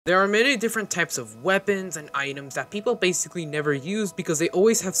There are many different types of weapons and items that people basically never use because they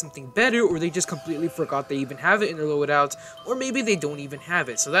always have something better, or they just completely forgot they even have it in their loadouts, or maybe they don't even have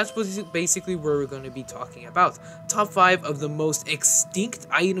it. So that's basically where we're going to be talking about. Top 5 of the most extinct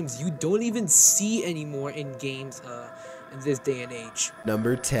items you don't even see anymore in games in this day and age.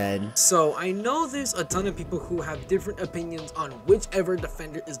 Number 10. So I know there's a ton of people who have different opinions on whichever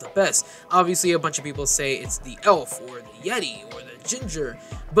defender is the best. Obviously a bunch of people say it's the elf or the yeti or the ginger,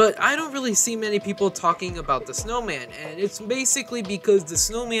 but I don't really see many people talking about the snowman, and it's basically because the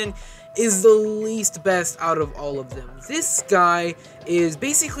snowman is the least best out of all of them. This guy is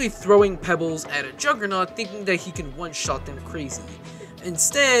basically throwing pebbles at a juggernaut thinking that he can one-shot them crazy.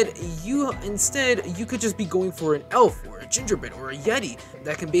 Instead, you could just be going for an elf or a gingerbread or a yeti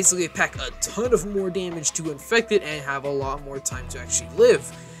that can basically pack a ton of more damage to infect it and have a lot more time to actually live.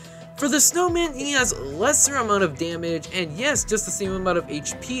 For the snowman, he has lesser amount of damage and yes, just the same amount of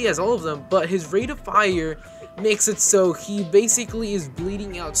HP as all of them, but his rate of fire makes it so he basically is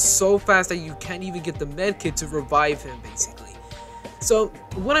bleeding out so fast that you can't even get the medkit to revive him, basically. So,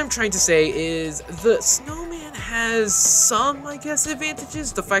 what I'm trying to say is, the snowman has some, I guess,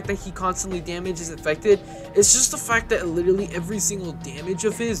 advantages. The fact that he constantly damages infected. It's just the fact that literally every single damage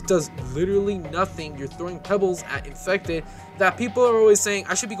of his does literally nothing. You're throwing pebbles at infected that people are always saying,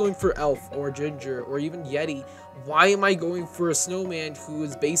 I should be going for elf or ginger or even yeti. Why am I going for a snowman who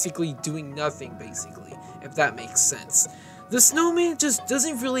is basically doing nothing, basically, if that makes sense? The snowman just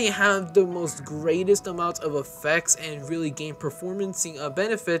doesn't really have the most greatest amounts of effects and really gain performance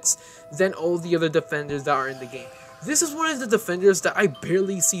benefits than all the other defenders that are in the game. This is one of the defenders that I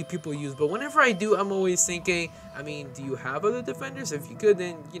barely see people use, but whenever I do, I'm always thinking, I mean, do you have other defenders? If you could,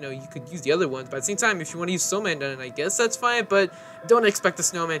 then, you know, you could use the other ones. But at the same time, if you want to use snowman, then I guess that's fine, but don't expect the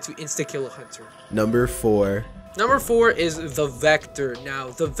snowman to insta-kill a hunter. Number 4. Number 4 is the Vector.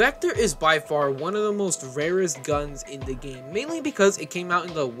 Now, the Vector is by far one of the most rarest guns in the game, mainly because it came out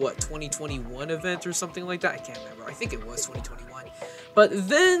in the, 2021 event or something like that? I can't remember. I think it was 2021. But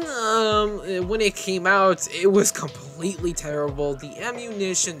then, when it came out, it was completely terrible. The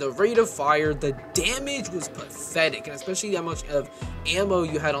ammunition, the rate of fire, the damage was pathetic, and especially how much of ammo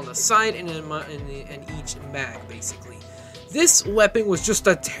you had on the side and in each mag, basically. This weapon was just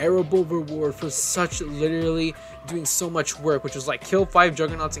a terrible reward for literally doing so much work, which was like kill 5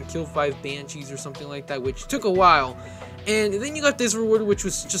 juggernauts and kill 5 banshees or something like that, which took a while. And then you got this reward, which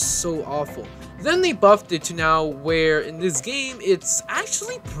was just so awful. Then they buffed it to now where in this game it's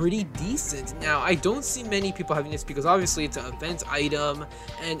actually pretty decent. Now I don't see many people having this because obviously it's an event item,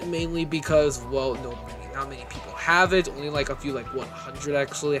 and mainly because, well, not many people have it. Only like a few, like 100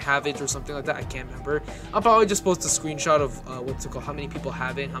 actually have it or something like that. I can't remember. I'll probably just post a screenshot of how many people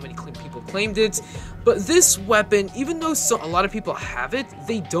have it and how many people claimed it. But this weapon, even though a lot of people have it,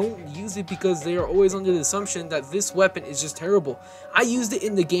 they don't use it because they are always under the assumption that this weapon is just terrible. I used it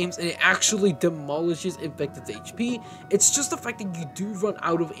in the games and it actually demolishes infected HP. It's just the fact that you do run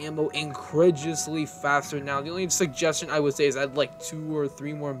out of ammo incredulously faster now. The only suggestion I would say is add like 2 or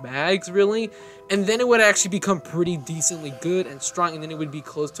 3 more mags, really, and then it would actually become pretty decently good and strong, and then it would be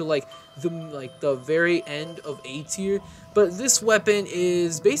close to like the very end of A tier. But this weapon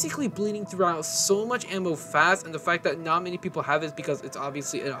is basically bleeding throughout so much ammo fast, and the fact that not many people have it because it's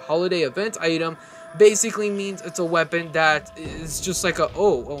obviously a holiday event item basically means it's a weapon that is just like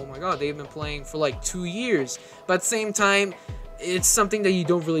oh my god, they've been playing for like 2 years. But at the same time, it's something that you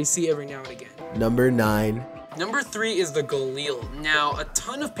don't really see every now and again. Number 9. Number 3 is the Galil. Now, a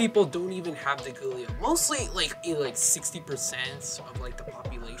ton of people don't even have the Galil. Mostly, like 60% of like the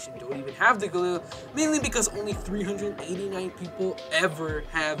population don't even have the Galil, mainly because only 389 people ever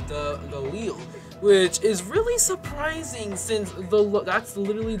have the Galil, which is really surprising since that's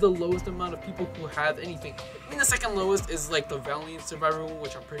literally the lowest amount of people who have anything. I mean, the second lowest is like the Valiant Survivor one,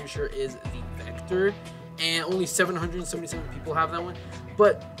 which I'm pretty sure is the Vector, and only 777 people have that one.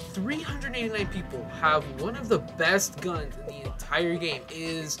 But 389 people have one of the best guns in the entire game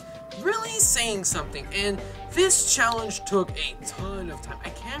is really saying something. And this challenge took a ton of time. I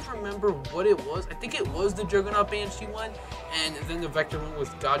can't remember what it was. I think it was the Juggernaut Banshee one, and then the Vector one was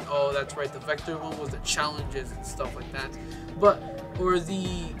oh, that's right, the Vector one was the challenges and stuff like that. Or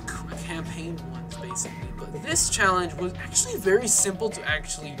the campaign ones, basically. But this challenge was actually very simple to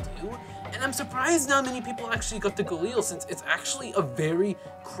actually do. And I'm surprised not many people actually got the Galil, since it's actually a very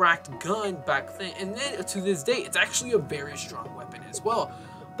cracked gun back then. And then to this day, it's actually a very strong weapon as well.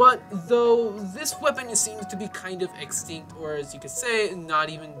 But though this weapon seems to be kind of extinct, or as you could say, not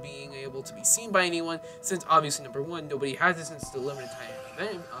even being able to be seen by anyone, since obviously number 1, nobody has it since the limited time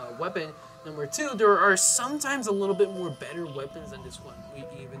weapon number 2, there are sometimes a little bit more better weapons than this one,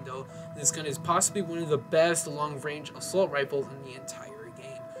 even though this gun is possibly one of the best long-range assault rifles in the entire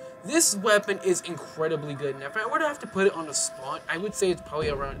game. This weapon is incredibly good, and if I were to have to put it on a spot, I would say it's probably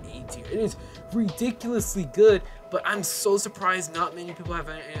around A tier. It is ridiculously good, but I'm so surprised not many people have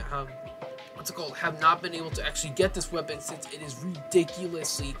have not been able to actually get this weapon, since it is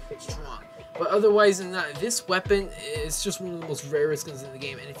ridiculously strong. But otherwise than that, this weapon is just one of the most rarest guns in the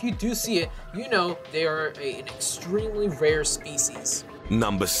game, and if you do see it, you know they are an extremely rare species.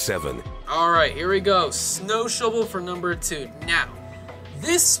 Number 7. Alright, here we go. Snow shovel for number 2. Now,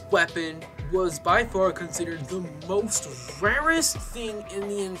 this weapon was by far considered the most rarest thing in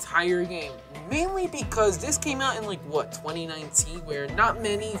the entire game. Mainly because this came out in, like, what, 2019, where not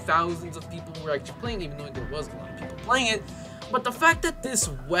many thousands of people were actually playing, even though there was a lot of people playing it. But the fact that this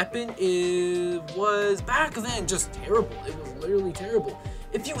weapon was back then just terrible. It was literally terrible.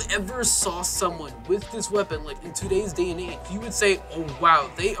 If you ever saw someone with this weapon, like in today's day and age, you would say, oh wow,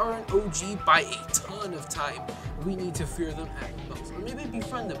 they are an OG by a ton of time. We need to fear them at most. Or maybe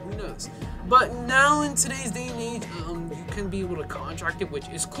befriend them, who knows. But now in today's day and age, you can be able to contract it, which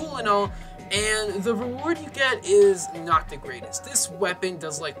is cool and all. And the reward you get is not the greatest. This weapon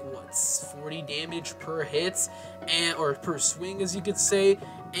does like, what, 40 damage per hit, or per swing as you could say.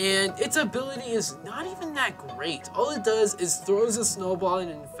 And its ability is not even that great. All it does is throws a snowball at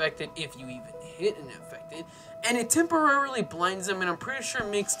an infected, if you even hit an infected, and it temporarily blinds them, and I'm pretty sure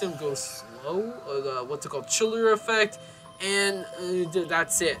makes them go slow, or the, what's it called, chiller effect, and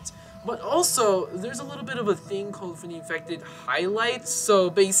that's it. But also, there's a little bit of a thing called for the infected highlights, so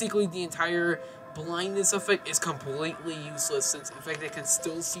basically the entire blindness effect is completely useless, since infected can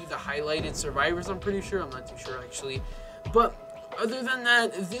still see the highlighted survivors, I'm pretty sure. I'm not too sure actually. But other than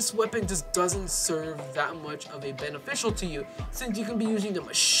that, this weapon just doesn't serve that much of a beneficial to you, since you can be using the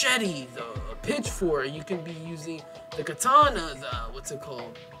machete, the pitchfork, you can be using the katana, the, what's it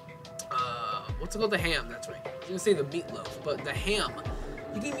called, the ham, that's right. I was gonna say the meatloaf, but the ham.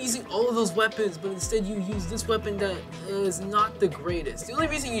 You can be using all of those weapons, but instead you use this weapon that is not the greatest. The only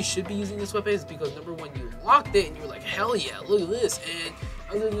reason you should be using this weapon is because, number one, you unlocked it and you're like, hell yeah, look at this. And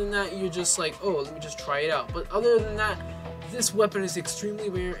other than that, you're just like, oh, let me just try it out. But other than that, this weapon is extremely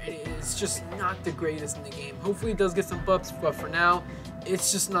rare and it's just not the greatest in the game. Hopefully it does get some buffs, but for now,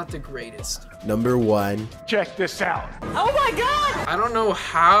 it's just not the greatest. Number 1. Check this out. Oh my god! I don't know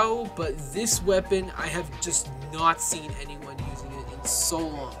how, but this weapon, I have just not seen anyone using it in so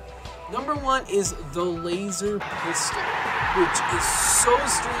long. Number 1 is the laser pistol, which is so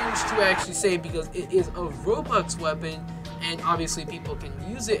strange to actually say because it is a Roblox weapon, and obviously people can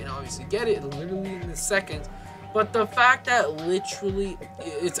use it and obviously get it literally in a second. But the fact that literally,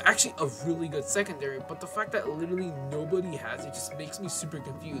 it's actually a really good secondary, but the fact that literally nobody has it just makes me super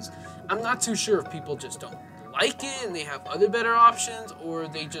confused. I'm not too sure if people just don't like it and they have other better options, or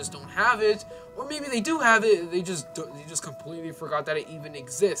they just don't have it, or maybe they do have it, they just completely forgot that it even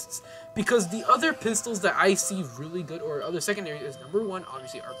exists. Because the other pistols that I see really good, or other secondaries, is number 1,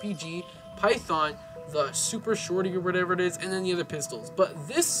 obviously RPG, Python, the super shorty or whatever it is, and then the other pistols. But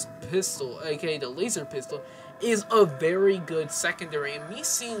this pistol, aka the laser pistol, is a very good secondary, and me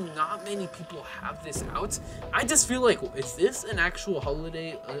seeing not many people have this out, I just feel like, is this an actual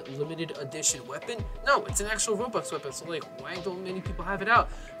holiday limited edition weapon? No, it's an actual Roblox weapon, so like, why don't many people have it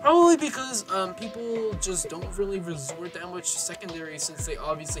out? Probably because people just don't really resort that much to secondary, since they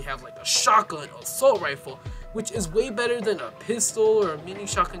obviously have like a shotgun, assault rifle, which is way better than a pistol or a mini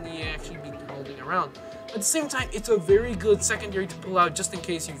shotgun that you actually be holding around. At the same time, it's a very good secondary to pull out just in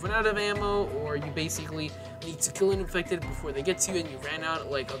case you run out of ammo, or you basically need to kill an infected before they get to you and you ran out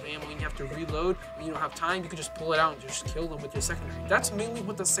like of ammo and you have to reload and you don't have time. You can just pull it out and just kill them with your secondary. That's mainly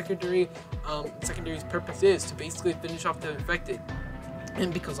what the secondary's purpose is, to basically finish off the infected.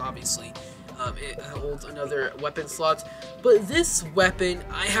 And because obviously it holds another weapon slot. But this weapon,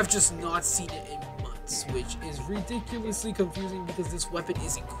 I have just not seen it in months, which is ridiculously confusing because this weapon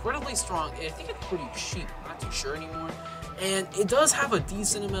is incredibly strong and I think it's pretty cheap. I'm not too sure anymore. And it does have a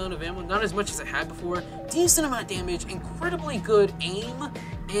decent amount of ammo, not as much as it had before, decent amount of damage, incredibly good aim,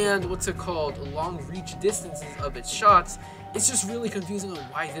 and what's it called, long reach distances of its shots. It's just really confusing on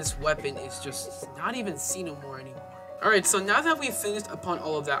why this weapon is just not even seen no more anymore. Alright, so now that we've finished upon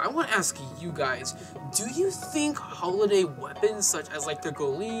all of that, I want to ask you guys, do you think holiday weapons such as like the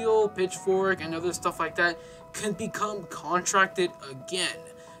Goleo, Pitchfork, and other stuff like that can become contracted again?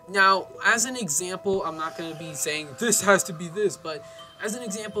 Now, as an example, I'm not going to be saying this has to be this, but As an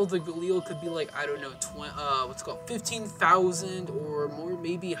example, the Galil could be like, I don't know, 15,000 or more,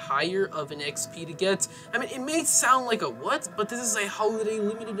 maybe higher of an XP to get. I mean, it may sound like a what, but this is a holiday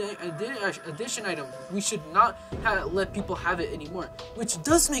limited edition item. We should not let people have it anymore, which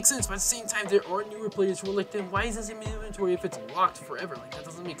does make sense, but at the same time, there are newer players who are like, then why is this in my inventory if it's locked forever? Like, that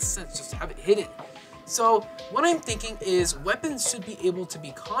doesn't make sense, just have it hidden. So what I'm thinking is weapons should be able to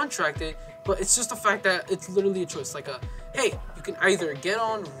be contracted, but it's just the fact that it's literally a choice. Like hey, you can either get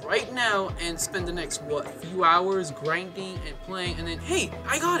on right now and spend the next, few hours grinding and playing, and then, hey,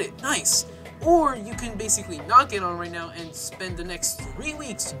 I got it, nice. Or you can basically not get on right now and spend the next 3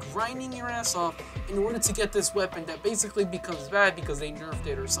 weeks grinding your ass off in order to get this weapon that basically becomes bad because they nerfed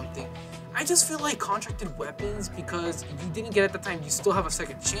it or something. I just feel like contracted weapons, because you didn't get it at the time, you still have a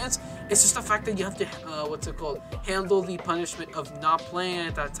second chance. It's just the fact that you have to, handle the punishment of not playing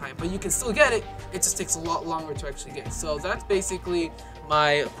at that time. But you can still get it, it just takes a lot longer to actually get. So that's basically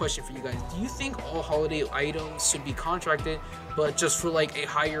my question for you guys. Do you think all holiday items should be contracted, but just for like a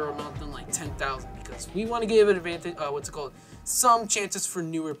higher amount than like 10,000? Because we want to give it advantage, some chances for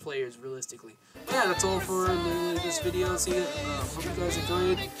newer players, realistically. But yeah, that's all for literally this video. See you, hope you guys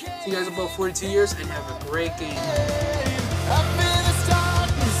enjoyed. See you guys in about 42 years, and have a great game.